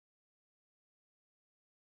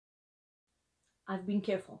I've been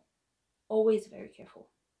careful, always very careful.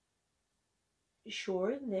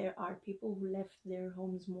 Sure, there are people who left their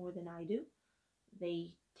homes more than I do.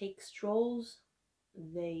 They take strolls,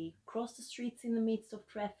 they cross the streets in the midst of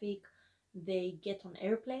traffic, they get on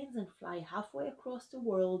airplanes and fly halfway across the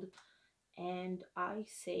world, and I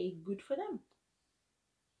say good for them.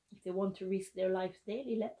 If they want to risk their lives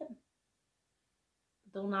daily, let them.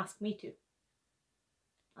 Don't ask me to.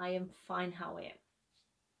 I am fine how I am.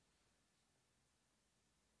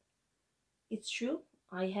 It's true,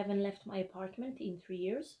 I haven't left my apartment in 3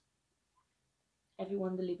 years.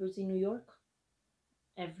 Everyone delivers in New York.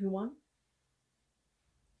 Everyone.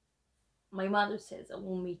 My mother says I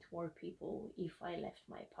will meet more people if I left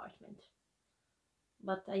my apartment.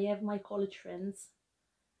 But I have my college friends.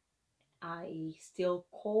 I still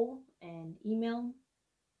call and email.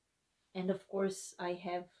 And of course, I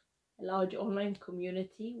have a large online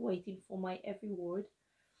community waiting for my every word.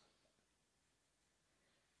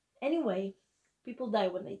 Anyway, people die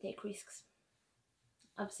when they take risks.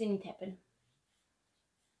 I've seen it happen.